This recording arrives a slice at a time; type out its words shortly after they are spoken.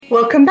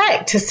Welcome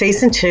back to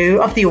Season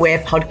 2 of the Aware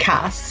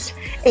podcast.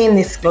 In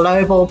this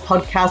global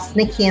podcast,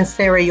 Nikki and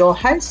Sarah, your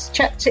hosts,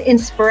 chat to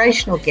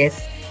inspirational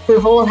guests who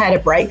have all had a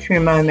breakthrough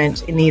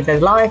moment in either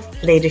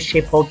life,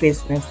 leadership or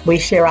business. We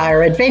share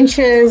our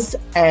adventures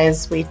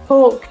as we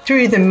talk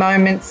through the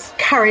moments,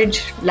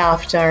 courage,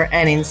 laughter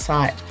and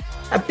insight.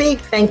 A big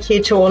thank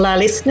you to all our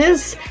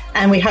listeners,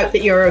 and we hope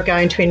that you're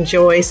going to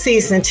enjoy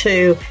Season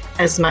 2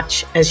 as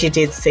much as you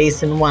did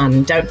Season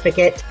 1. Don't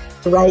forget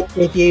to rate,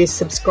 review,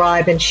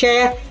 subscribe and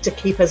share to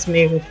keep us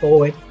moving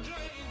forward.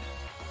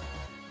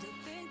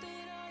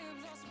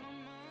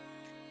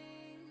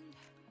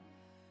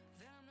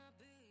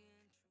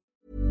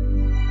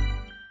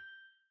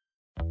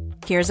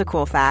 Here's a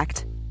cool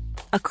fact.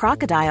 A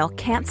crocodile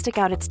can't stick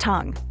out its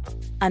tongue.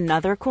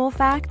 Another cool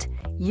fact,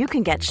 you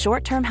can get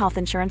short-term health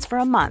insurance for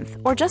a month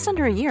or just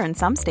under a year in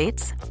some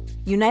states.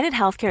 United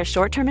Healthcare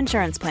short-term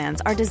insurance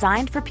plans are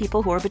designed for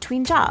people who are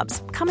between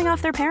jobs, coming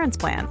off their parents'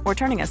 plan, or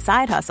turning a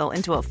side hustle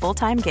into a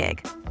full-time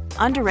gig.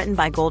 Underwritten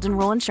by Golden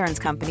Rule Insurance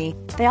Company,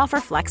 they offer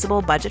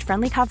flexible,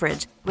 budget-friendly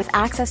coverage with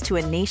access to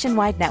a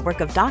nationwide network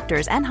of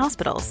doctors and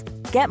hospitals.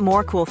 Get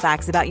more cool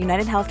facts about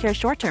United Healthcare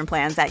short-term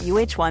plans at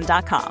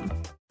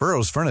uh1.com.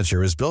 Burrow's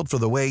furniture is built for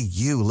the way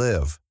you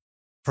live.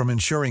 From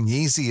ensuring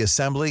easy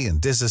assembly and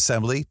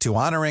disassembly to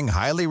honoring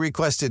highly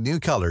requested new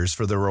colors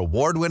for their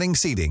award-winning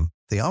seating,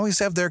 they always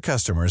have their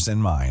customers in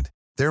mind.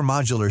 Their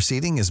modular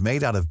seating is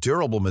made out of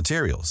durable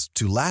materials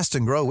to last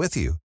and grow with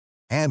you.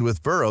 And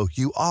with Burrow,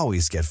 you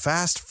always get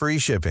fast, free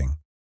shipping.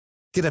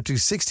 Get up to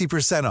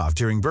 60% off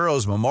during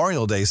Burrow's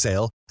Memorial Day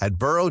sale at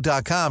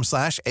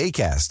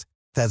burrow.com/ACAST.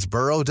 That's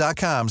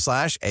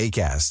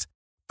burrow.com/ACAST.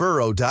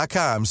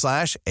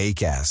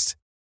 burrow.com/ACAST.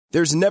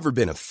 There's never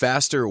been a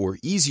faster or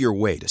easier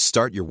way to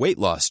start your weight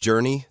loss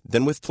journey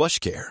than with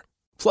PlushCare.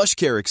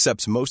 PlushCare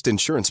accepts most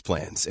insurance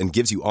plans and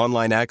gives you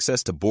online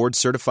access to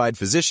board-certified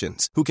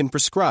physicians who can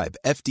prescribe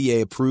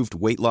FDA-approved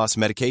weight loss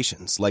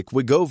medications like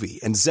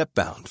Wegovy and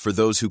Zepbound for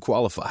those who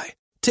qualify.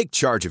 Take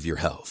charge of your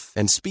health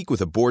and speak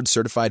with a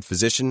board-certified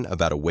physician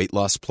about a weight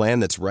loss plan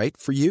that's right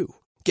for you.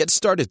 Get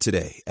started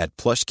today at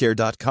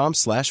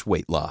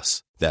plushcare.com/weight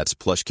loss. That's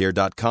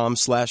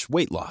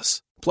plushcare.com/weight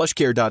loss.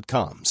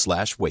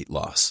 plushcare.com/weight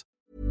loss.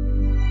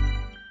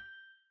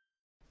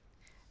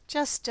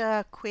 Just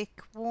a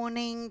quick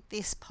warning,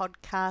 this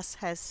podcast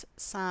has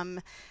some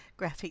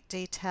graphic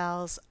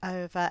details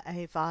over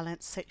a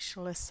violent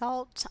sexual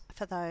assault.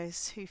 For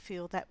those who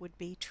feel that would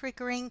be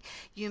triggering,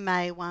 you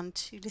may want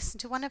to listen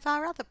to one of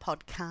our other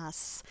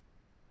podcasts.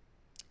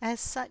 As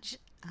such,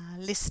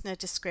 listener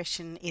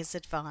discretion is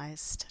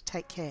advised.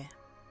 Take care.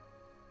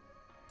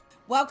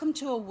 Welcome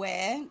to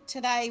Aware.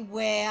 Today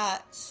we're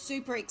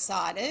super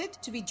excited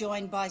to be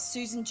joined by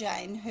Susan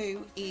Jane,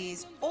 who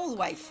is all the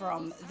way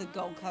from the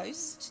Gold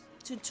Coast,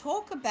 to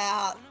talk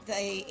about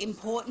the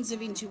importance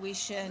of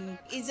intuition.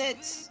 Is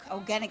it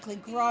organically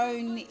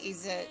grown?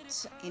 Is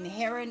it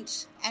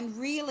inherent? And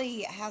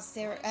really how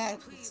Sarah,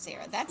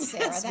 that's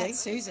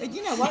Susan.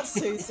 You know what,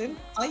 Susan?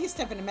 I used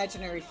to have an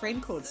imaginary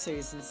friend called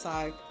Susan,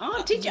 so...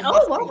 Oh, did you?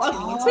 Oh, well,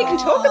 we can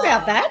talk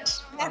about that.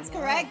 That's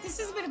correct. This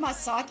is a bit of my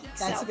psychic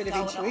self. That's a bit of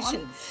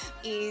intuition.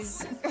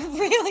 Is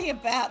really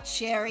about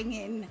sharing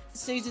in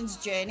Susan's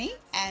journey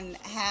and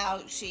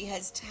how she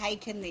has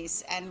taken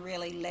this and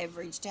really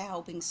leveraged to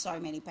helping so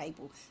many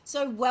people.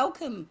 So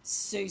welcome,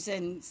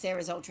 Susan,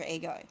 Sarah's alter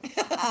ego.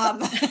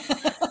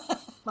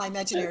 My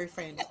imaginary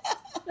friend.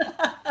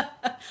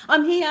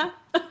 I'm here.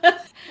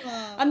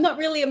 I'm not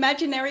really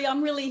imaginary.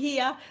 I'm really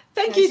here.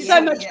 Thank you so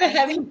much for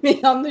having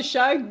me on the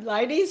show,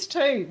 ladies,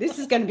 too. This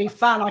is going to be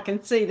fun. I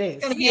can see this.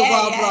 It's going to be a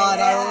wild ride.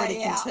 I already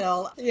can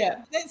tell.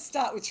 Yeah. Let's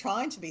start with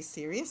trying to be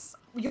serious.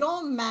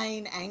 Your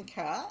main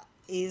anchor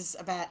is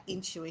about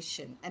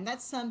intuition, and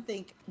that's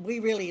something we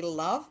really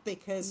love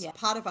because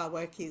part of our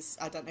work is,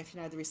 I don't know if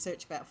you know the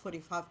research, about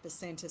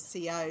 45% of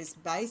CEOs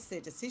base their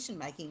decision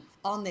making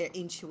on their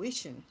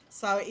intuition.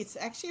 So it's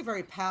actually a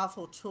very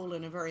powerful tool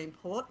and a very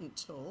important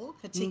tool,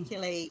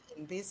 particularly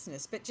in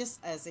business, but just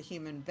as a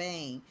human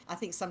being. I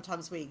think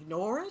sometimes we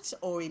ignore it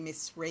or we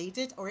misread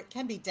it, or it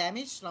can be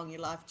damaged along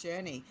your life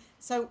journey.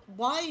 So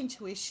why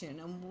intuition,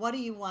 and what do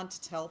you want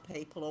to tell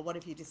people, or what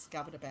have you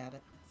discovered about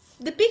it?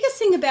 The biggest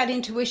thing about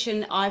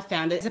intuition I've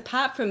found is,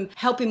 apart from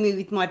helping me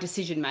with my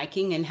decision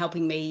making and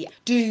helping me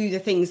do the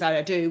things that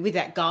I do with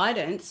that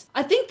guidance,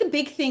 I think the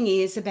big thing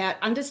is about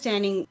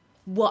understanding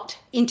what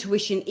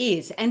intuition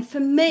is. And for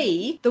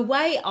me, the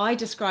way I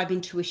describe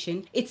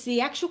intuition, it's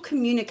the actual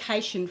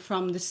communication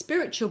from the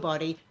spiritual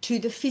body to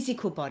the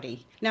physical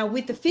body. Now,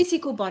 with the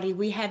physical body,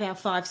 we have our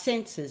 5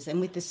 senses, and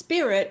with the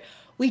spirit,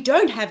 we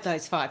don't have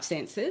those 5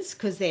 senses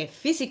because they're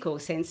physical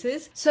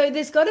senses. So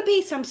there's got to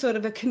be some sort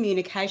of a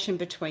communication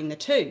between the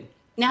two.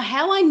 Now,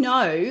 how I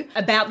know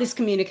about this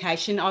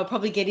communication, I'll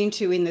probably get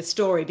into in the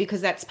story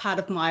because that's part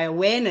of my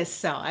awareness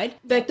side.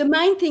 But the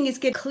main thing is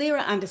get clearer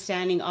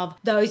understanding of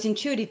those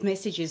intuitive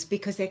messages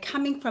because they're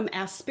coming from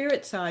our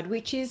spirit side,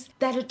 which is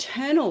that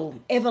eternal,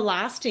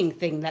 everlasting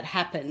thing that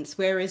happens,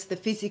 whereas the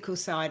physical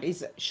side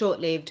is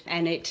short-lived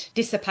and it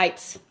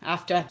dissipates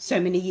after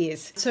so many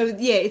years. So,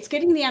 yeah, it's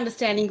getting the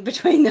understanding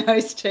between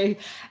those two.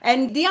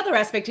 And the other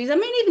aspect is,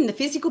 even the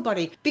physical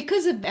body,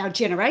 because of our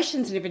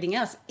generations and everything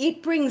else,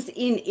 it brings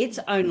in its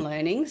own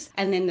learnings,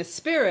 and then the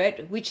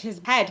spirit, which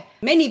has had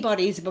many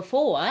bodies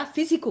before,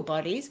 physical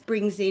bodies,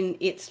 brings in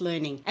its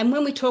learning. And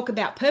when we talk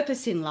about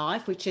purpose in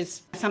life, which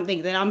is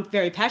something that I'm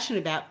very passionate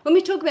about, when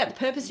we talk about the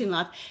purpose in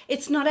life,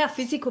 it's not our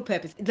physical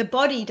purpose. The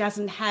body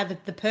doesn't have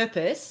the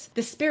purpose,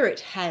 the spirit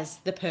has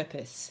the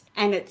purpose.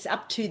 And it's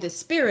up to the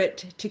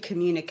spirit to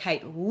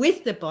communicate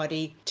with the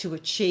body to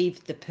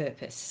achieve the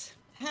purpose.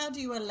 How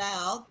do you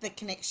allow the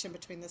connection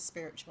between the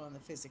spiritual and the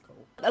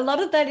physical? A lot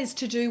of that is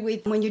to do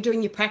with when you're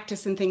doing your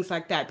practice and things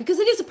like that, because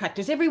it is a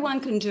practice. Everyone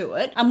can do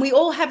it. And we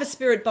all have a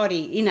spirit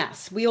body in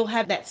us. We all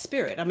have that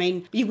spirit.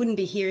 You wouldn't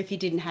be here if you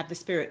didn't have the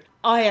spirit.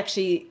 I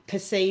actually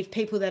perceive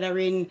people that are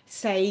in,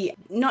 say,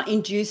 not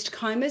induced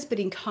comas, but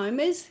in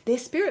comas, their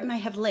spirit may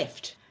have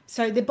left.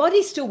 So the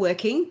body's still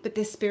working, but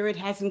their spirit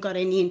hasn't got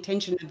any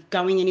intention of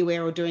going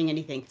anywhere or doing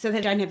anything. So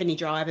they don't have any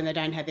drive and they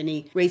don't have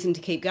any reason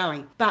to keep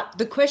going. But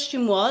the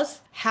question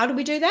was, how do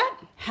we do that?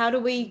 How do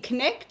we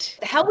connect?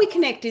 How we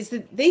connect is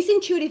that these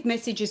intuitive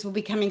messages will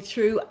be coming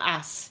through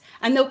us.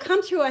 And they'll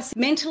come through us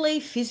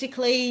mentally,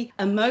 physically,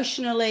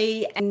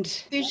 emotionally, and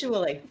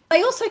visually.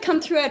 They also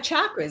come through our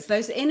chakras,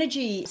 those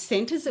energy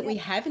centers that we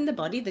have in the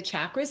body, the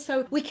chakras,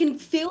 so we can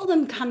feel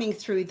them coming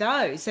through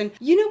those. And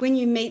when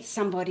you meet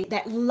somebody,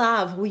 that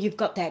love, where you've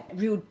got that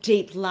real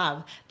deep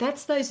love,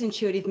 that's those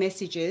intuitive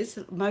messages,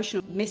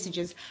 emotional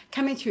messages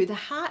coming through the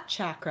heart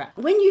chakra.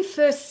 When you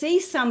first see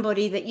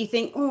somebody that you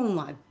think, oh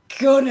my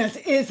goodness,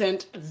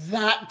 isn't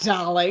that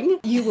darling?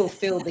 You will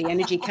feel the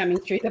energy coming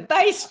through the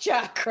base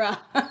chakra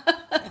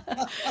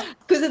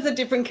because it's a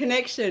different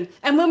connection.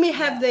 And when we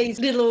have these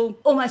little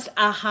almost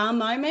aha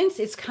moments,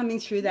 it's coming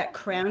through that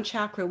crown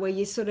chakra where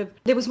you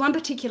there was one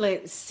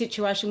particular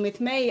situation with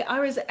me. I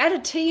was at a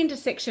T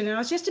intersection and I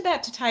was just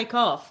about to take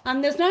off.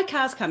 There's no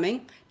cars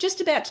coming,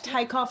 just about to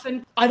take off.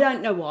 And I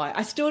don't know why.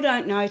 I still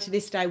don't know to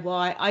this day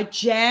why. I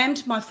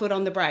jammed my foot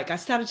on the brake. I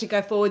started to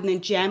go forward and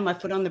then jammed my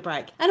foot on the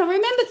brake. And I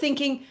remember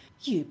thinking,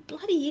 you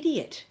bloody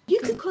idiot.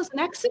 You could cause an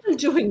accident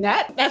doing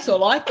that. That's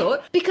all I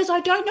thought, because I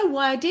don't know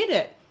why I did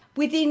it.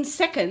 Within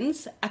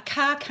seconds, a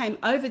car came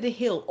over the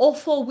hill, all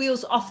four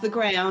wheels off the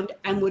ground,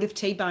 and would have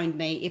T-boned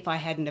me if I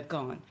hadn't have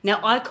gone. Now,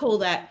 I call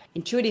that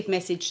intuitive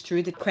message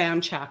through the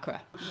crown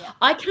chakra. Yeah.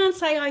 I can't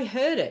say I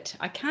heard it.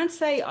 I can't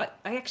say I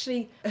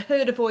actually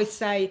heard a voice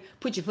say,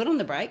 put your foot on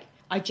the brake.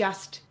 I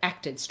just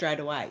acted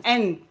straight away.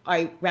 And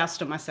I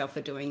roused on myself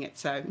for doing it.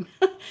 So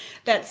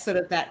that's sort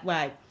of that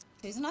way.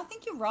 Susan, I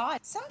think you're right.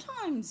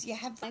 Sometimes you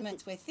have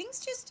moments where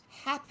things just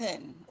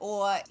happen,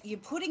 or you're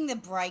putting the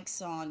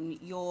brakes on,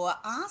 you're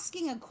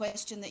asking a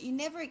question that you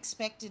never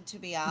expected to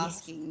be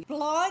asking. Yes.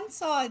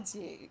 Blindsides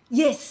you.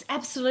 Yes,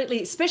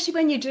 absolutely. Especially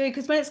when you do,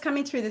 because when it's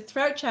coming through the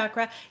throat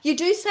chakra, you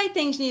do say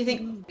things and you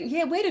think,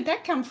 yeah, where did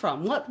that come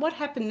from? What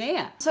happened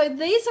there? So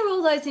these are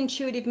all those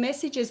intuitive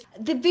messages.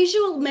 The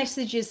visual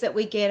messages that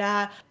we get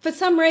are, for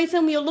some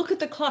reason, we'll look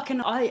at the clock,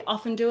 and I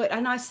often do it,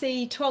 and I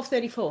see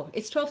 12:34.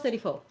 It's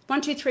 12:34. 1,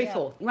 2, 3,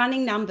 4,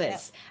 running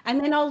numbers. And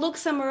then I'll look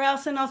somewhere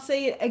else and I'll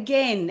see it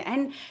again.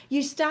 And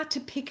you start to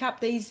pick up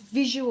these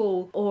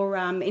visual or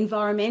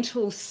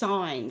environmental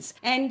signs.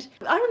 And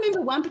I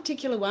remember one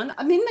particular one.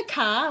 I'm in the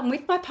car, I'm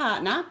with my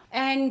partner,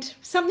 and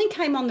something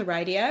came on the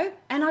radio.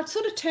 And I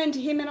sort of turned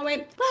to him and I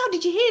went, wow,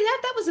 did you hear that?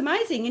 That was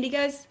amazing. And he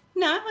goes,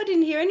 no, I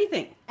didn't hear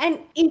anything. And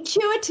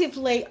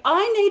intuitively,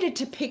 I needed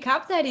to pick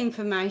up that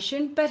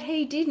information, but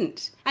he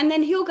didn't. And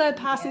then he'll go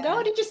past and go,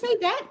 oh, did you see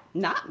that?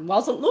 No,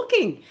 wasn't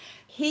looking.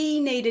 He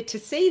needed to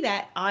see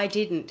that, I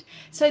didn't.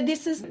 So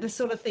this is the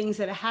sort of things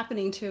that are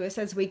happening to us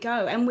as we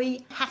go, and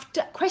we have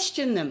to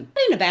question them.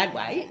 Not in a bad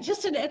way,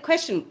 just a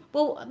question.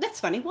 Well,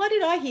 that's funny. Why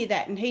did I hear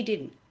that and he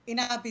didn't? In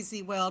our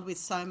busy world with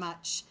so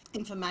much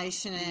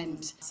information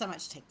and so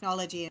much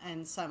technology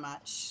and so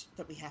much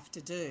that we have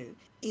to do,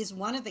 is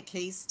one of the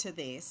keys to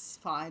this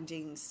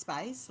finding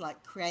space,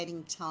 like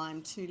creating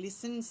time to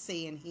listen,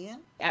 see and hear?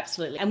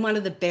 Absolutely. And one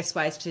of the best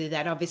ways to do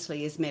that,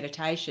 obviously, is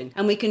meditation.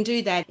 And we can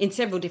do that in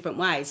several different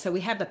ways. So we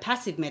have a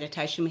passive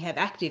meditation, we have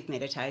active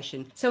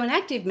meditation. So an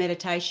active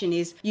meditation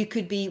is you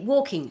could be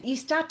walking. You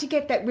start to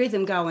get that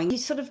rhythm going. You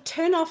sort of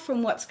turn off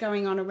from what's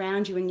going on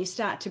around you and you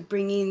start to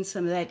bring in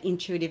some of that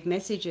intuitive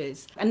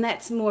messages. And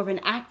that's more of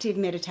an active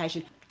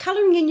meditation.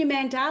 Colouring in your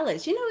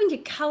mandalas, when you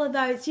colour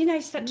those,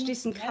 you start to do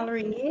some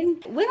colouring in.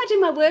 When I do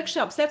my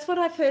workshops, that's what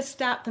I first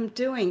start them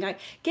doing. I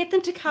get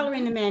them to colour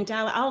in a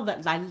mandala. Oh,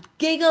 they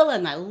giggle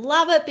and they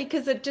love it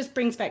because it just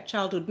brings back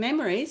childhood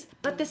memories.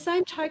 But the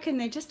same token,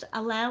 they're just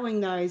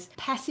allowing those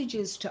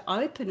passages to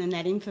open and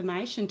that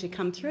information to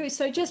come through.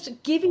 So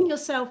just giving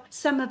yourself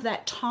some of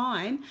that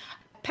time.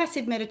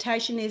 Passive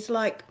meditation is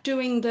like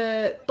doing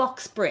the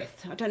box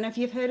breath. I don't know if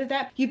you've heard of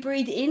that. You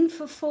breathe in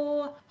for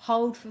 4,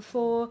 hold for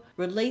 4,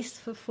 release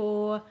for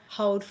 4,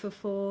 hold for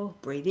 4,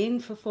 breathe in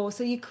for 4.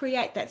 So you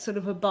create that sort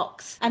of a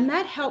box. And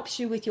that helps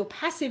you with your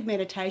passive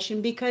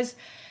meditation, because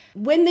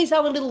when these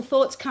other little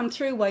thoughts come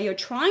through while you're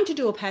trying to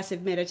do a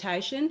passive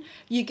meditation,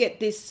 you get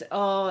this,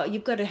 oh,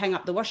 you've got to hang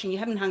up the washing. You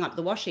haven't hung up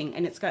the washing.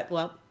 And it's go,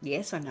 well,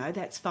 yes, I know,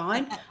 that's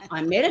fine.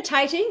 I'm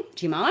meditating.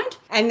 Do you mind?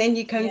 And then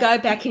you can go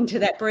back into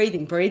that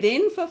breathing. Breathe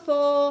in for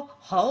 4,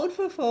 hold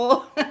for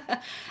 4.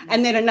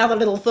 And then another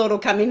little thought will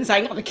come in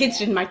saying, oh, the kids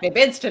didn't make their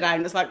beds today.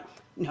 And it's like,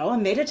 no,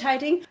 I'm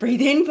meditating.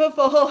 Breathe in for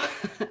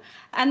 4.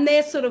 And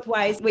there's sort of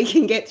ways we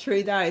can get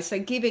through those. So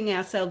giving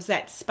ourselves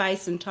that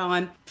space and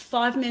time,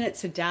 5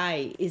 minutes a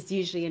day is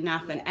usually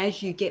enough. And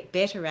as you get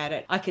better at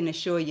it, I can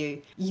assure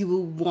you, you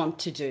will want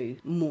to do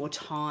more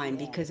time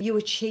because you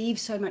achieve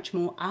so much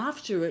more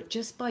after it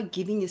just by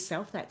giving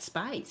yourself that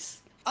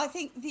space. I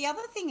think the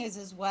other thing is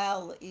as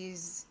well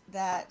is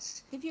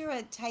that if you're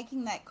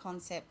taking that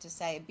concept to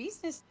say a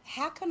business,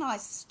 how can I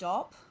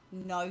stop,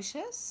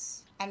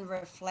 notice and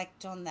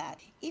reflect on that?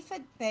 If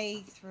it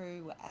be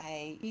through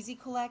a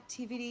physical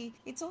activity,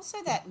 it's also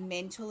that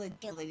mental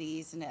agility,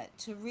 isn't it?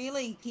 To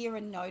really hear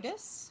and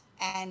notice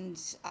and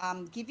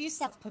give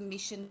yourself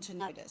permission to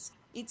notice.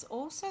 It's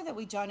also that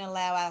we don't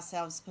allow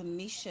ourselves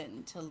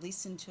permission to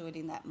listen to it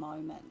in that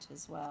moment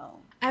as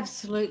well.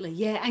 Absolutely,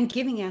 yeah, and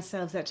giving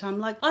ourselves that time.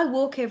 Like, I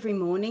walk every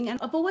morning and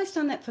I've always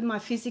done that for my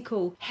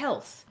physical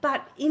health.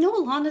 But in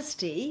all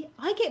honesty,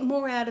 I get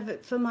more out of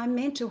it for my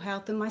mental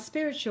health and my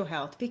spiritual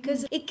health,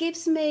 because it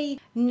gives me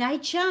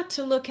nature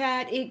to look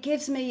at. It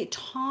gives me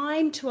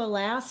time to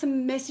allow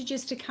some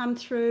messages to come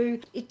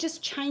through. It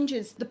just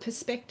changes the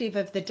perspective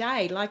of the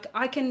day. Like,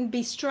 I can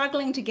be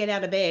struggling to get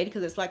out of bed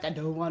because it's like, I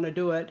don't want to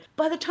do it.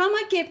 By the time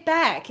I get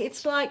back,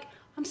 it's like,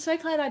 I'm so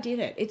glad I did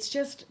it. It's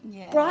just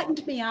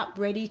brightened me up,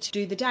 ready to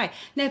do the day.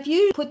 Now, if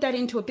you put that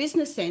into a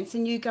business sense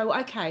and you go,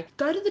 okay,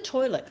 go to the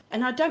toilet.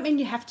 And I don't mean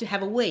you have to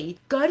have a wee.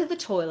 Go to the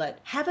toilet,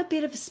 have a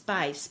bit of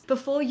space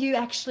before you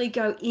actually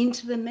go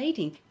into the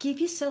meeting. Give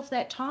yourself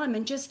that time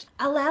and just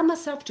allow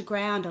myself to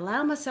ground,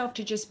 allow myself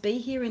to just be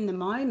here in the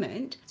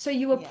moment. So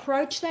you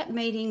approach that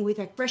meeting with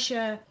a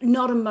fresher,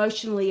 not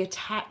emotionally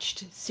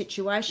attached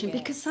situation.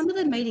 Because some of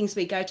the meetings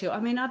we go to, I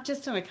mean, I've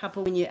just done a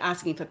couple when you're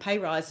asking for pay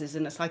rises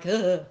and it's like,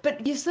 ugh.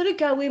 But you sort of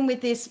go in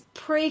with this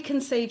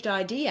preconceived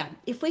idea.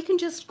 If we can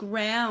just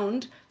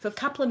ground for a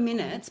couple of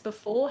minutes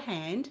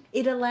beforehand,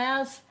 it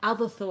allows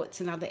other thoughts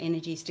and other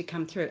energies to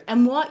come through.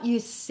 And what you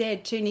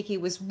said too, Nikki,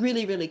 was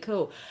really, really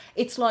cool.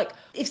 It's like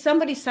if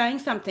somebody's saying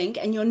something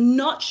and you're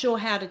not sure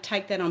how to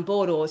take that on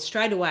board, or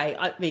straight away,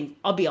 I mean,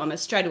 I'll be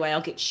honest, straight away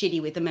I'll get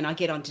shitty with them and I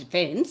get on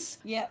defense.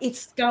 Yeah.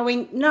 It's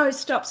going, no,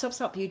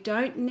 stop. You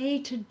don't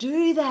need to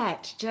do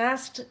that.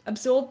 Just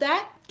absorb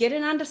that, get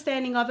an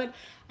understanding of it,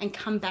 and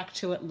come back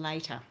to it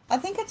later. I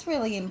think it's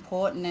really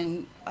important,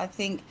 and I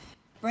think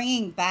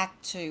bringing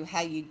back to how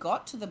you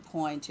got to the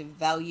point of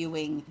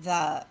valuing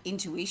the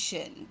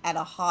intuition at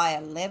a higher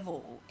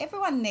level,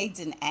 everyone needs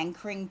an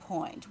anchoring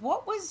point.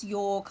 What was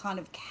your kind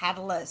of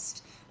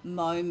catalyst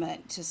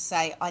moment to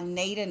say, I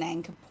need an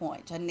anchor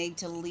point, I need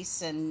to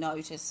listen,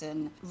 notice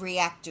and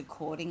react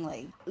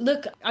accordingly?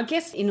 Look, I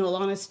guess in all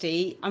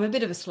honesty, I'm a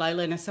bit of a slow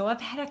learner, so I've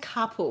had a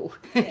couple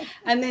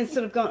and then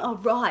sort of gone, oh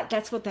right,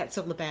 that's what that's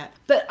all about.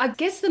 But I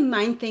guess the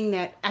main thing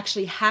that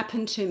actually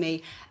happened to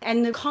me,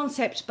 and the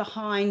concept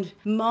behind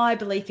my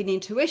belief in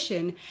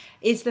intuition,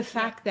 is the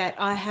fact that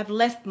I have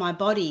left my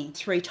body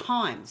 3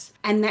 times.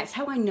 And that's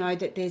how I know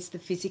that there's the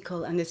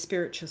physical and the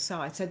spiritual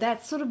side. So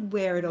that's sort of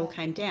where it all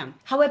came down.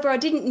 However, I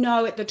didn't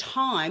know at the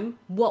time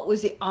what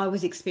was it I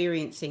was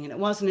experiencing. And it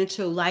wasn't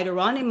until later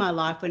on in my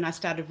life when I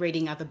started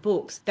reading other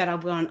books that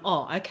I've gone,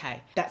 oh,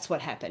 okay, that's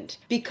what happened.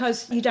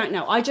 Because you don't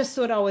know. I just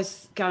thought I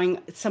was going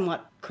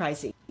somewhat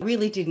crazy.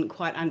 Really didn't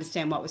quite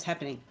understand what was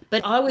happening.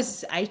 But I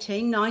was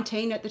 18,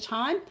 19 at the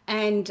time,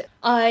 and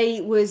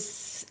I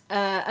was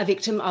a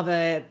victim of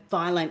a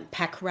violent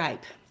pack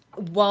rape.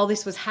 While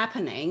this was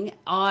happening,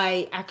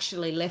 I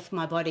actually left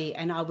my body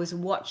and I was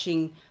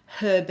watching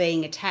her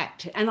being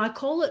attacked. And I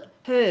call it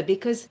her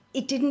because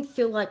it didn't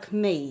feel like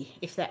me,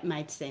 if that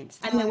made sense.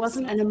 And there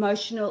wasn't an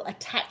emotional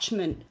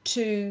attachment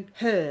to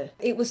her.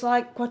 It was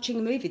like watching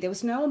a movie. There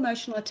was no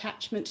emotional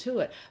attachment to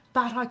it.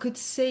 But I could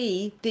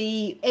see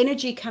the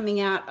energy coming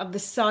out of the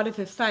side of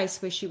her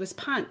face where she was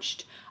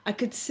punched. I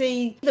could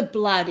see the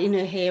blood in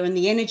her hair and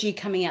the energy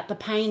coming out, the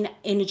pain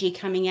energy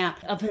coming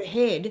out of her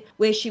head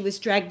where she was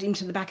dragged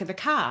into the back of the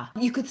car.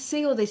 You could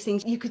see all these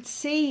things. You could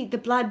see the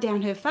blood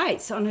down her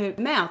face, on her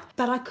mouth,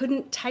 but I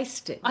couldn't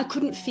taste it. I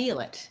couldn't feel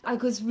it. I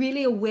was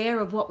really aware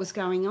of what was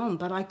going on,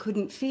 but I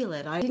couldn't feel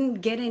it. I didn't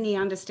get any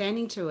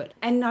understanding to it.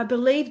 And I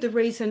believe the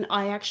reason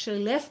I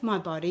actually left my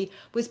body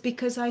was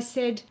because I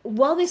said,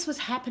 while this was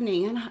happening,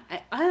 and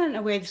I don't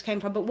know where this came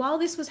from, but while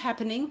this was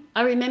happening,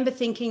 I remember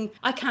thinking,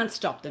 I can't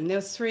stop them. There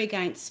was 3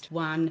 against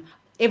 1.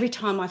 every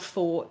time I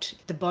fought,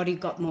 the body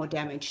got more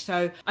damaged.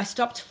 So I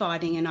stopped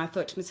fighting and I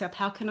thought to myself,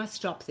 how can I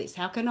stop this?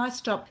 How can I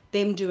stop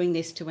them doing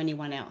this to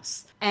anyone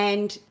else?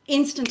 And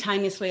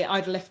instantaneously,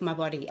 I'd left my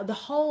body. The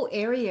whole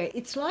area,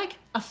 it's like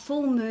a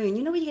full moon.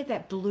 You know when you get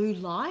that blue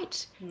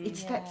light?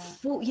 It's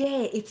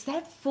it's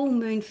that full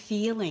moon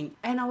feeling.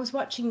 And I was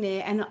watching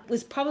there, and it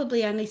was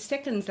probably only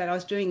seconds that I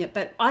was doing it,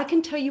 but I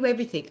can tell you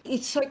everything.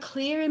 It's so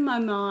clear in my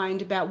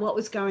mind about what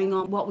was going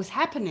on, what was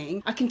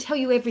happening. I can tell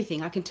you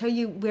everything. I can tell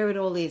you where it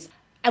all is.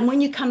 And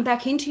when you come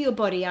back into your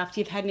body after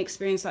you've had an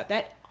experience like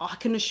that, I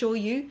can assure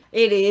you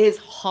it is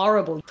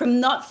horrible. From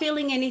not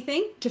feeling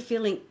anything to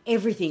feeling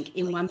everything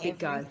in one big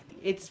go.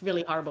 It's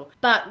really horrible.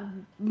 But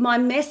my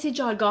message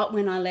I got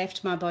when I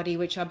left my body,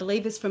 which I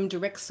believe is from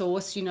direct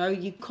source, you know,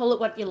 you call it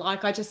what you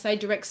like, I just say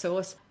direct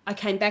source. I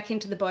came back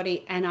into the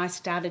body and I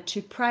started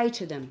to pray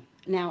to them.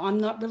 Now, I'm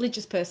not a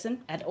religious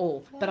person at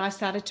all, but I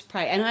started to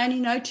pray. And I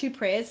only know 2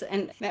 prayers,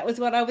 and that was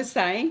what I was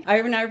saying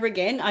over and over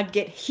again. I'd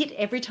get hit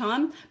every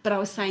time, but I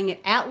was saying it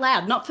out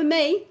loud, not for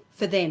me,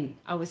 for them.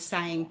 I was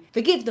saying,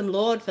 forgive them,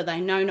 Lord, for they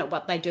know not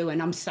what they do.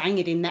 And I'm saying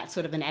it in that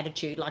sort of an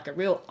attitude, like a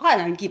real, I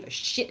don't give a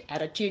shit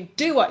attitude.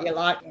 Do what you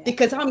like,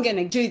 because I'm going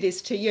to do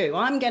this to you.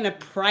 I'm going to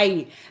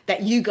pray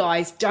that you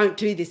guys don't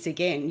do this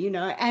again, you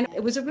know. And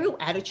it was a real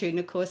attitude. And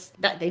of course,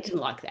 that they didn't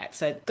like that.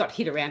 So it got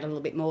hit around a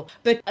little bit more.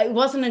 But it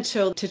wasn't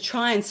until to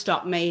try and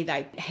stop me,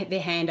 they had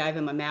their hand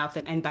over my mouth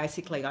and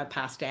basically I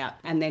passed out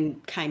and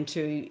then came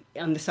to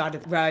on the side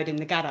of the road in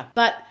the gutter.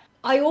 But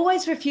I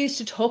always refused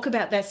to talk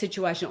about that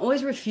situation,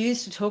 always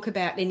refused to talk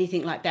about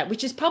anything like that,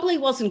 which is probably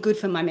wasn't good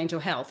for my mental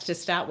health to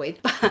start with.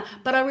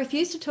 But I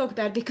refused to talk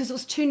about it because it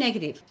was too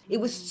negative. It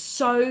was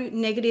so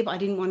negative, I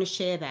didn't want to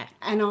share that.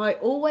 And I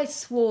always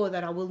swore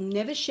that I will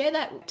never share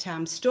that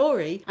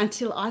story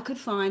until I could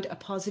find a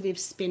positive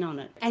spin on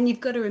it. And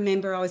you've got to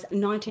remember, I was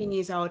 19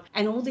 years old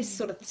and all this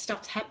sort of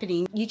stuff's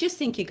happening. You just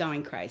think you're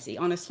going crazy.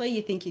 Honestly,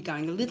 you think you're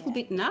going a little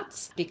bit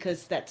nuts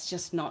because that's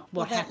just not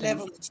what happens. That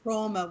level of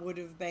trauma would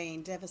have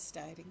been devastating.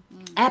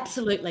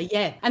 Absolutely,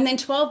 yeah. And then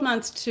 12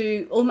 months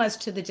to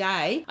almost to the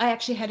day, I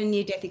actually had a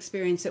near-death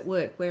experience at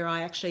work where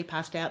I actually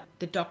passed out.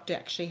 The doctor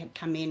actually had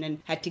come in and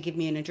had to give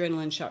me an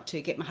adrenaline shot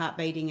to get my heart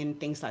beating and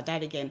things like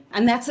that again.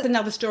 And that's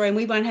another story, and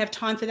we won't have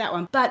time for that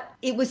one. But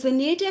it was the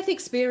near-death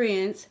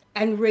experience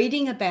and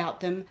reading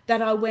about them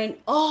that I went,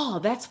 oh,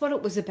 that's what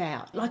it was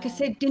about. Like I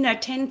said,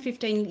 10,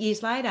 15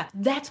 years later,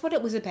 that's what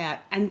it was about.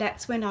 And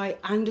that's when I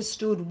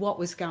understood what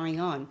was going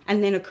on.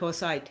 And then, of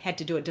course, I had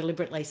to do it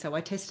deliberately. So I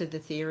tested the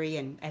theory,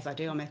 and as I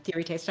do, I'm a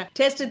theory tester.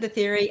 Tested the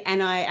theory,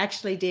 and I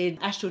actually did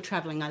astral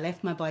traveling. I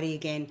left my body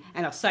again,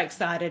 and I was so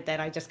excited that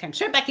I just came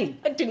straight back in.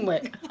 It didn't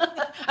work.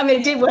 I mean,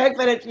 it did work,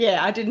 but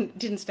I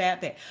didn't stay out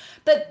there.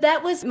 But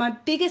that was my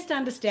biggest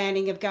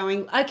understanding of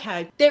going,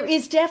 okay, there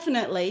is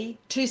definitely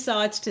 2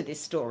 sides to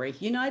this story.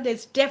 You know,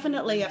 there's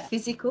definitely a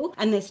physical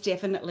and there's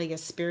definitely a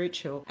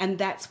spiritual. And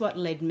that's what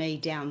led me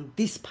down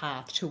this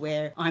path to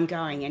where I'm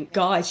going. And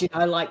guys, you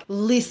know, like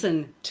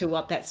listen to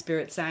what that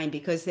spirit's saying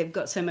because they've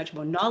got so much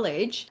more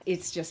knowledge.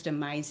 It's just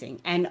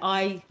amazing. And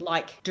I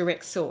like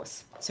direct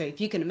source. So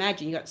if you can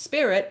imagine, you've got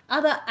spirit,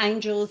 other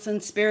angels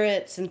and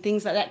spirits and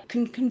things like that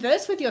can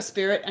converse with your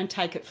spirit and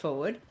take it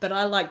forward. But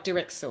I like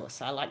direct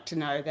source. I like to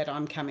know that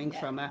I'm coming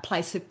from a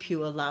place of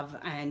pure love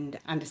and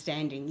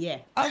understanding. Yeah.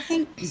 I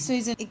think,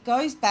 Susan, it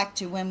goes back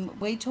to when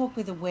we talk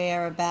with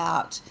Aware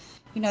about,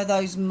 you know,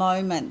 those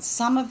moments.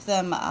 Some of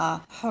them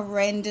are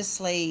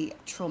horrendously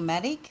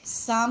traumatic.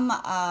 Some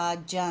are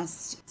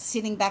just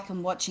sitting back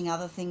and watching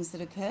other things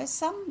that occur.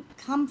 Some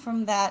come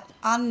from that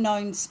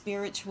unknown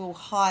spiritual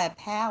higher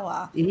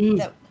power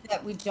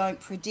that we don't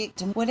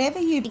predict. And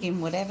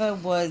whatever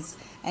was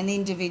an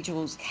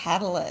individual's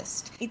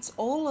catalyst, it's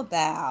all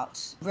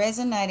about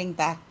resonating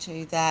back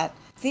to that.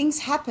 Things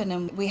happen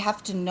and we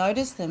have to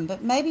notice them,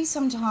 but maybe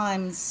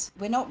sometimes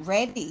we're not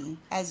ready,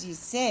 as you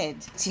said,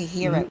 to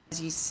hear it.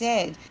 As you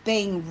said,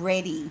 being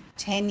ready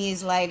 10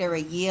 years later, a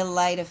year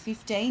later,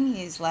 15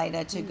 years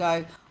later to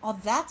go, oh,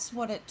 that's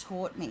what it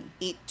taught me.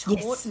 It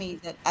taught me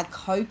that a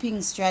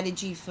coping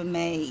strategy for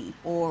me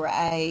or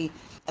a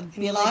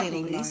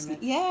ability to listen.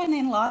 An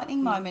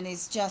enlightening moment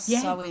is just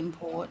so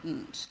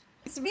important.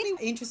 It's a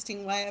really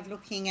interesting way of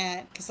looking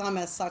at, because I'm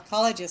a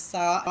psychologist, so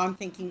I'm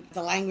thinking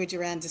the language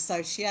around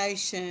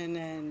dissociation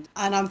and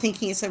I'm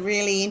thinking it's a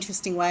really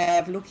interesting way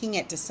of looking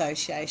at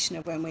dissociation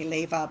of when we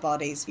leave our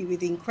bodies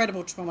with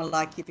incredible trauma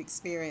like you've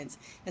experienced.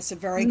 It's a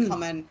very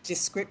common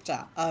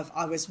descriptor of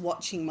I was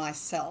watching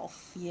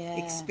myself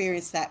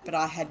experience that, but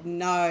I had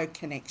no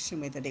connection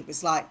with it. It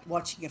was like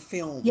watching a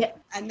film. Yeah.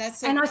 And I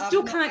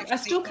still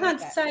can't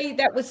say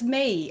that was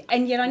me,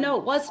 and yet I know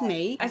it was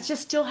me. I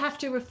just still have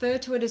to refer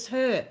to it as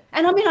her.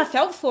 And I mean, I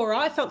felt for her,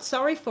 I felt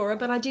sorry for her,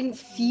 but I didn't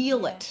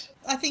feel it.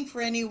 I think for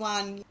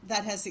anyone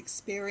that has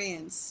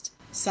experienced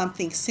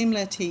something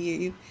similar to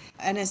you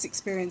and has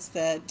experienced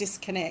the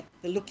disconnect,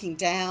 the looking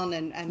down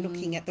and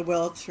looking at the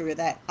world through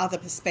that other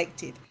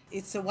perspective,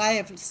 it's a way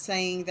of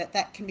saying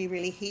that can be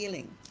really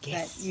healing.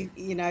 Yes. That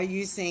you know,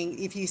 using,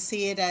 if you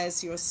see it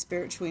as your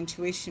spiritual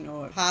intuition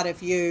or part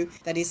of you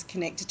that is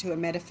connected to a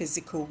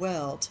metaphysical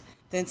world,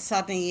 then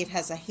suddenly it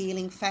has a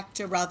healing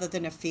factor rather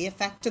than a fear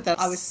factor. That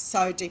I was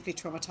so deeply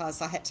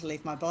traumatized I had to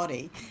leave my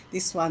body.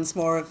 This one's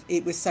more of,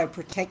 it was so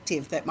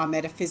protective that my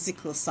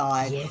metaphysical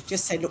side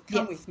just said, look,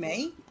 come with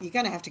me. You're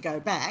going to have to go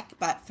back,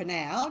 but for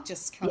now,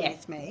 just come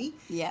with me.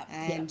 Yeah.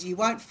 And you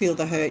won't feel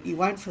the hurt, you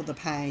won't feel the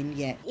pain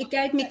yet. It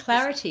gave me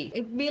clarity.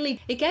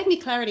 It gave me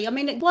clarity. I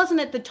mean, it wasn't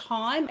at the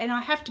time, and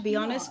I have to be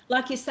honest,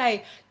 like you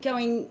say,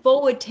 going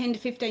forward 10 to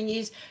 15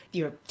 years,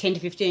 you're 10 to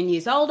 15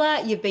 years older,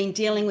 you've been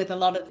dealing with a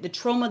lot of the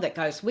trauma that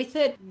goes with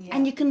it,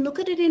 and you can look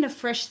at it in a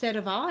fresh set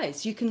of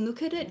eyes. You can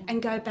look at it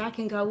and go back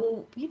and go,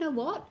 well, you know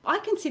what? I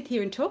can sit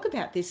here and talk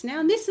about this now,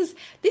 and this is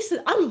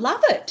I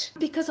love it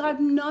because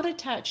I'm not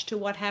attached to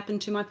what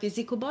happened to my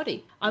physical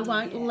body. I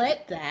won't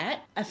let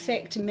that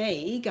affect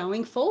me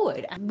going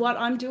forward. What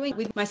I'm doing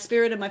with my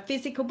spirit and my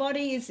physical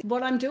body is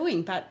what I'm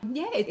doing. But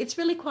yeah, it's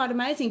really quite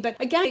amazing. But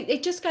again,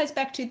 it just goes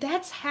back to,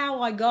 that's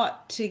how I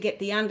got to get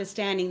the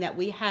understanding that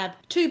we have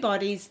two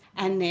bodies,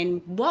 and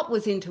then what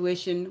was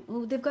intuition?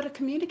 Well, they've got to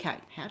communicate.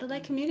 How do they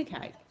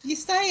communicate? You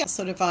say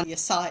sort of on your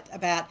site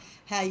about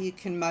how you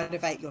can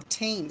motivate your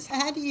teams.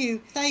 How do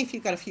you, say if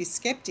you've got a few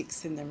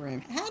skeptics in the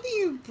room, how do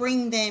you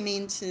bring them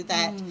into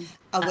that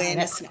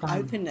awareness and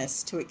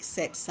openness to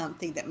accept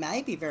something that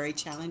may be very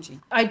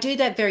challenging? I do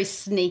that very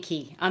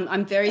sneaky.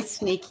 I'm very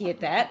sneaky at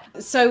that.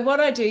 So what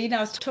I do, I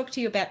was talk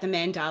to you about the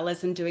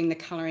mandalas and doing the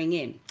colouring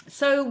in.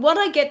 So what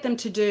I get them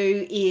to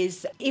do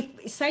is, if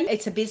say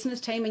it's a business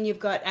team and you've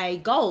got a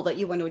goal that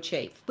you want to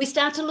achieve, we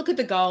start to look at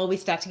the goal, we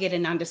start to get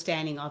an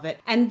understanding of it,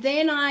 and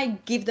then I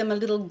give them a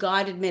little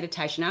guided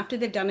meditation after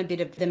they've done a bit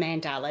of the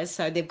mandalas,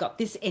 so they've got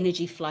this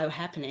energy flow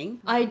happening.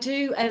 I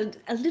do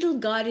a little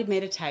guided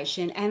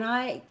meditation, and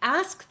I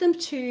ask them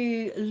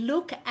to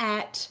look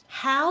at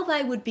how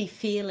they would be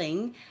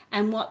feeling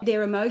and what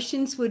their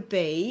emotions would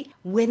be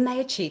when they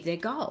achieve their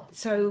goal.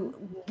 So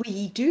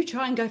we do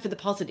try and go for the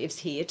positives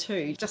here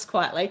too, just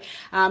quietly.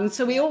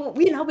 So we all,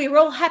 we're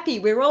all happy,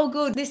 we're all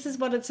good. This is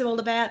what it's all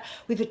about.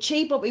 We've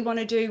achieved what we want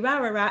to do, rah,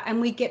 rah, rah,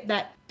 and we get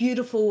that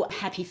beautiful,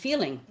 happy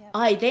feeling.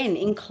 I then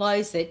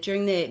enclose it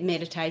during the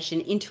meditation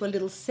into a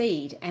little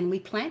seed, and we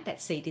plant that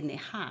seed in their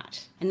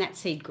heart, and that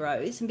seed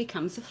grows and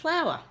becomes a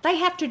flower. They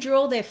have to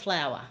draw their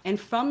flower, and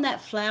from that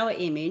flower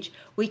image,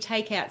 we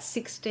take out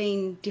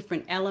 16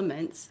 different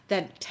elements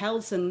that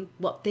tells them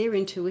what their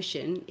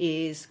intuition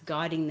is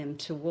guiding them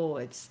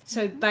towards.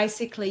 So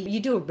basically, you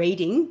do a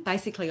reading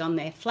basically on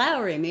their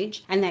flower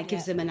image, and that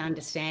gives them an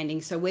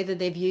understanding. So whether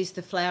they've used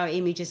the flower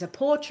image as a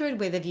portrait,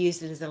 whether they've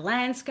used it as a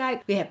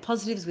landscape, we have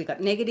positives, we've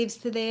got negatives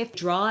to their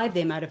drive,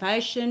 their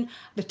motivation,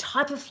 the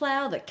type of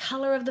flower, the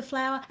colour of the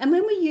flower. And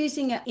when we're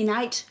using an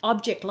innate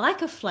object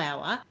like a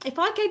flower, if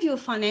I gave you a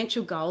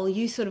financial goal,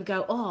 you sort of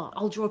go, oh,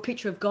 I'll draw a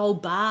picture of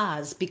gold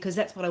bars because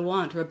that's what I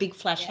want, or a big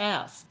flash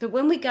house. But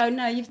when we go,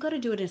 no, you've got to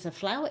do it as a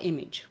flower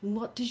image.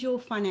 What does your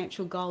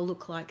financial goal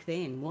look like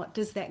then? What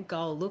does that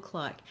goal look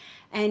like?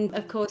 And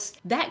of course,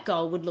 that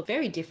goal would look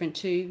very different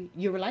to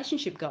your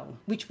relationship goal,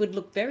 which would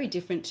look very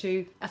different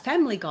to a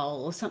family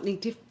goal or something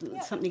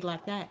different, something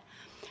like that.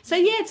 So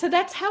so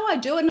that's how I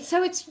do it. And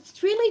so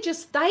it's really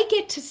just, they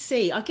get to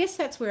see, I guess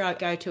that's where I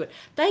go to it.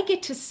 They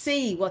get to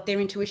see what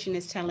their intuition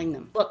is telling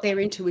them, what their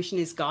intuition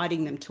is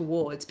guiding them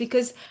towards,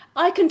 because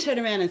I can turn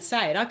around and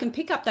say it. I can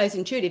pick up those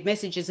intuitive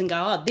messages and go,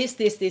 oh, this,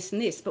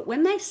 and this. But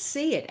when they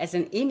see it as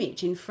an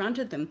image in front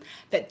of them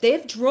that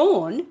they've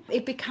drawn,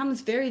 it becomes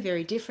very,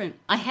 very different.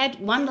 I had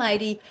one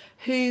lady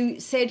who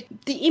said,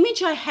 the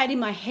image I had in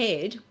my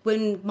head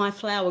when my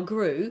flower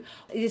grew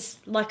is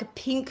like a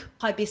pink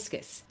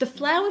hibiscus. The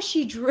flower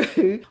she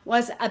drew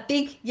was a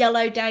big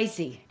yellow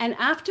daisy. And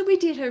after we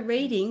did her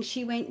reading,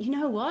 she went, you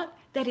know what?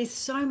 That is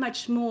so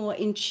much more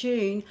in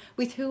tune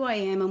with who I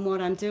am and what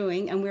I'm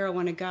doing and where I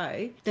want to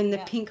go than the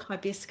pink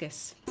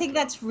hibiscus. I think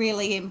that's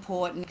really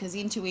important because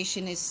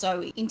intuition is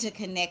so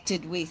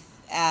interconnected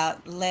with our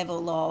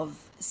level of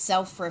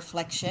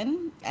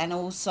self-reflection and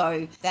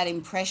also that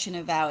impression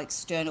of our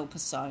external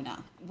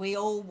persona. We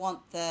all want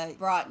the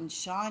bright and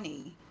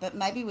shiny, but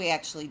maybe we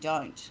actually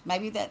don't.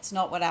 Maybe that's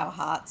not what our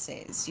heart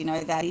says.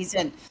 That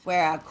isn't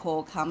where our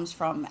core comes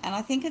from. And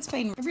I think it's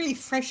been a really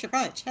fresh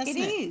approach, hasn't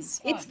it? It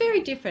is. It's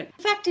very different.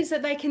 The fact is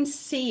that they can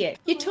see it.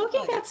 You're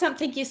talking about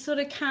something you sort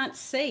of can't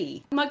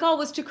see. My goal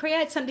was to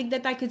create something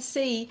that they could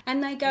see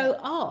and they go,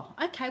 oh,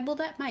 okay, well,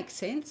 that makes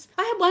sense.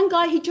 I had one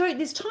guy who drew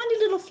this tiny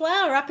little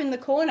flower up in the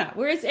corner,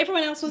 whereas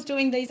everyone else was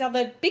doing these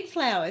other big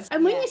flowers.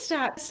 And when you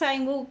start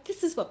saying, well,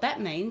 this is what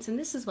that means and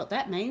this is what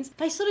that means,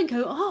 they sort of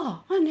go,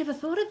 oh, I never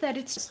thought of that.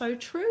 It's so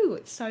true.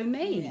 It's so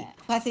me. Yeah.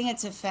 I think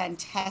it's a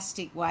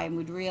fantastic way and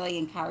would really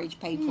encourage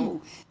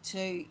people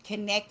to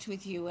connect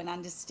with you and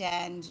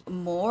understand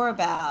more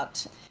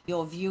about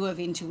your view of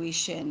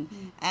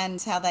intuition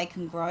and how they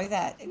can grow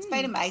that. It's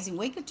been amazing.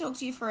 We could talk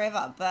to you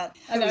forever, but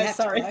I know,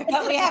 sorry.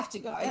 But we have to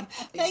go.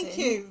 Thank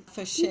you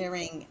for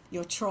sharing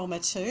your trauma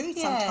too.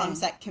 Yeah. Sometimes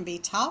that can be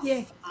tough,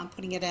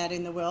 putting it out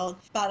in the world.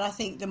 But I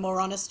think the more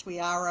honest we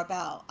are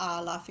about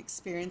our life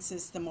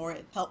experiences, the more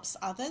it helps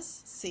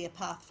others see a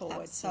path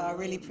forward. Absolutely. So I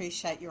really really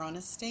appreciate your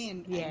honesty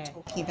and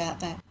talking about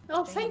that.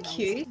 Oh, thank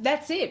you.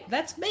 That's it.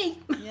 That's me.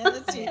 Yeah,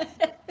 that's it.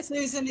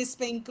 Susan, it's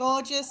been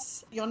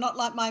gorgeous. You're not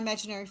like my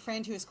imaginary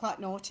friend who is quite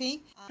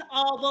naughty.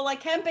 Oh, well, I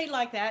can be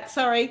like that.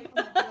 Sorry.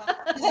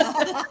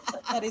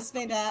 But it's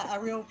been a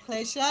real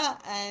pleasure,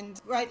 and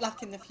great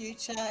luck in the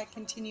future,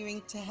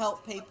 continuing to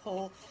help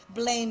people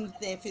blend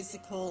their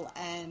physical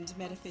and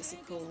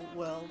metaphysical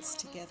worlds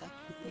together.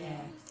 Yeah.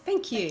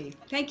 Thank you.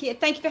 Thank you.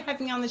 Thank you for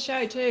having me on the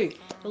show too.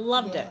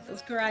 Loved it. It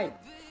was great.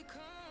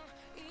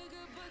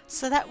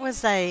 So that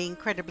was an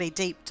incredibly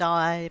deep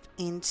dive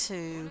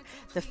into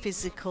the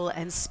physical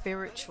and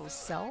spiritual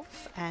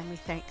self, and we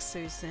thank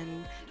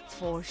Susan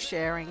for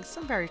sharing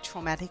some very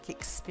traumatic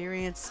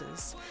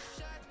experiences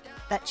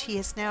that she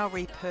has now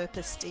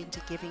repurposed into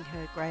giving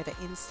her greater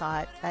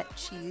insight that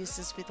she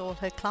uses with all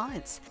her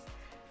clients.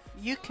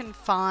 You can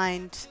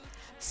find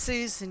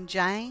Susan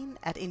Jane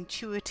at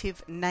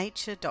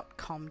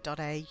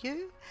intuitivenature.com.au.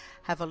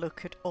 Have a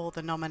look at all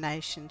the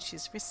nominations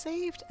she's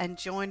received and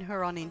join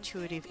her on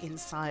Intuitive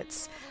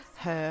Insights,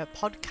 her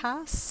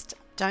podcast.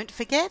 Don't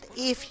forget,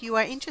 if you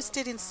are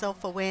interested in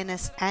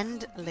self-awareness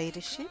and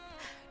leadership,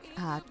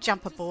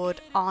 jump aboard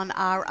on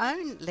our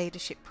own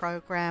leadership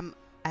program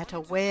at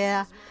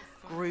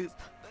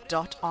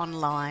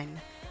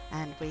awaregroup.online,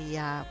 and we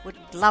would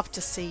love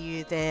to see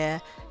you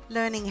there,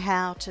 learning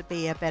how to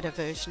be a better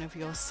version of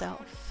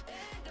yourself.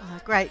 A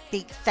great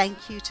big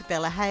thank you to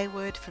Bella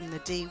Hayward from the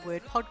D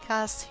Word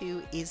podcast,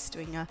 who is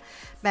doing a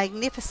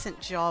magnificent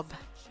job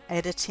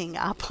editing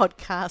our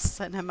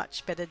podcasts, and a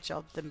much better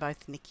job than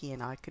both Nikki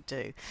and I could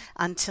do.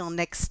 Until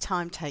next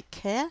time, take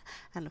care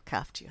and look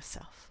after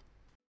yourself.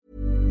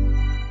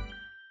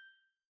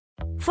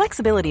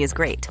 Flexibility is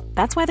great.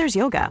 That's why there's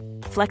yoga.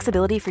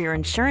 Flexibility for your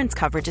insurance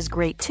coverage is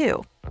great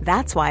too.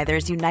 That's why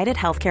there's United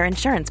Healthcare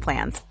Insurance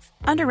Plans.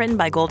 Underwritten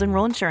by Golden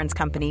Rule Insurance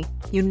Company,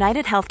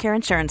 United Healthcare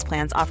Insurance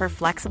Plans offer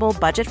flexible,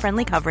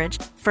 budget-friendly coverage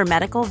for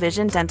medical,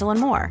 vision, dental, and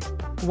more.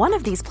 One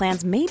of these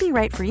plans may be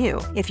right for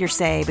you if you're,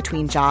 say,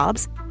 between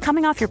jobs,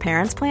 coming off your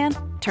parents' plan,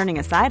 turning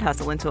a side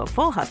hustle into a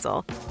full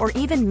hustle, or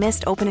even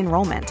missed open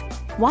enrollment.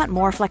 Want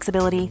more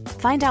flexibility?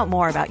 Find out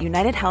more about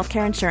United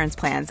Healthcare Insurance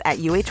Plans at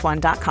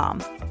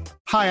uh1.com.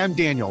 Hi, I'm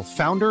Daniel,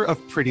 founder of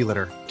Pretty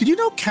Litter. Did you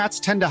know cats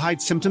tend to hide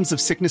symptoms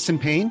of sickness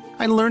and pain?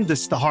 I learned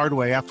this the hard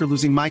way after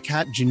losing my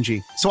cat,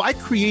 Gingy. So I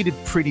created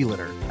Pretty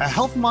Litter, a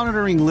health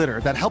monitoring litter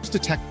that helps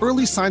detect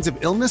early signs of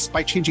illness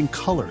by changing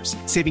colors,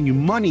 saving you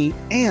money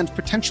and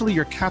potentially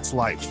your cat's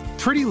life.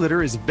 Pretty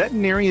Litter is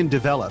veterinarian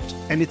developed,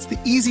 and it's the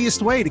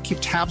easiest way to keep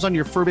tabs on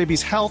your fur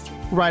baby's health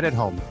right at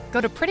home.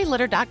 Go to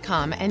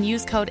prettylitter.com and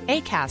use code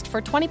ACAST for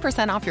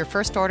 20% off your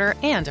first order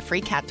and a free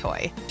cat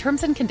toy.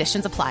 Terms and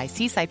conditions apply.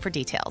 See site for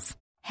details.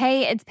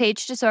 Hey, it's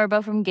Paige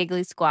DeSorbo from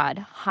Giggly Squad.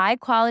 High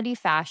quality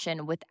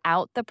fashion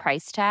without the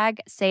price tag.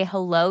 Say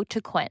hello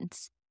to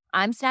Quince.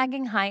 I'm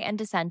snagging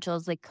high-end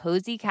essentials like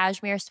cozy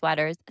cashmere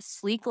sweaters,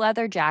 sleek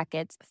leather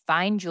jackets,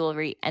 fine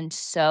jewelry, and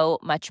so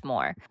much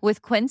more.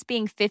 With Quince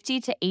being 50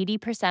 to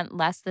 80%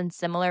 less than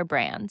similar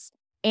brands.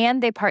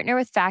 And they partner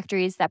with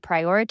factories that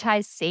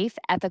prioritize safe,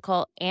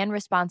 ethical, and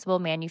responsible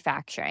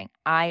manufacturing.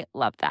 I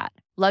love that.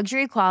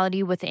 Luxury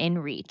quality within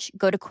reach.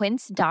 Go to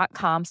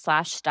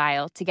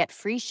quince.com/style to get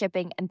free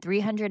shipping and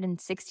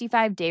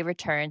 365-day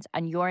returns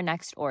on your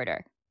next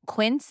order.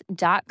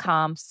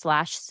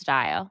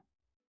 Quince.com/style.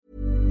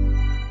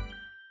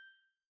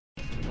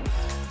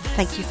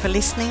 Thank you for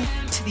listening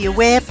to the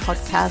Aware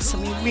podcast,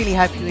 and we really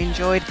hope you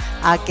enjoyed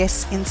our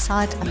guest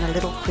insight and the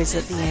little quiz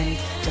at the end,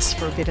 just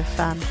for a bit of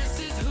fun.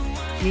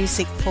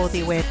 Music for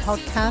the Aware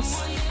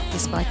podcast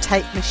is by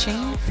Tape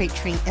Machine,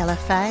 featuring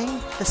LFA.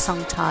 The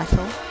song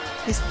title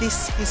is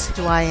This Is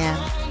Who I Am.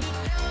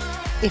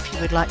 If you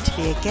would like to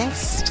be a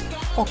guest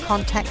or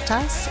contact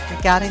us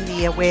regarding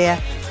the Aware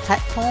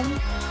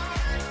platform,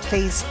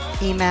 please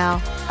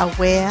email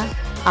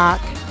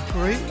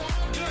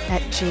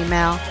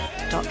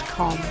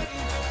awarearcgroup@gmail.com.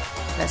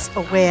 That's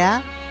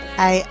aware,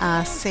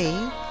 A-R-C,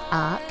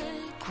 arc,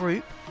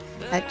 group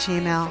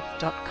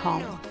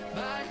 @gmail.com.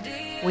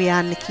 We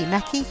are Nikki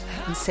Mackey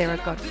and Sarah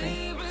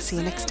Godfrey. See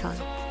you next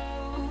time.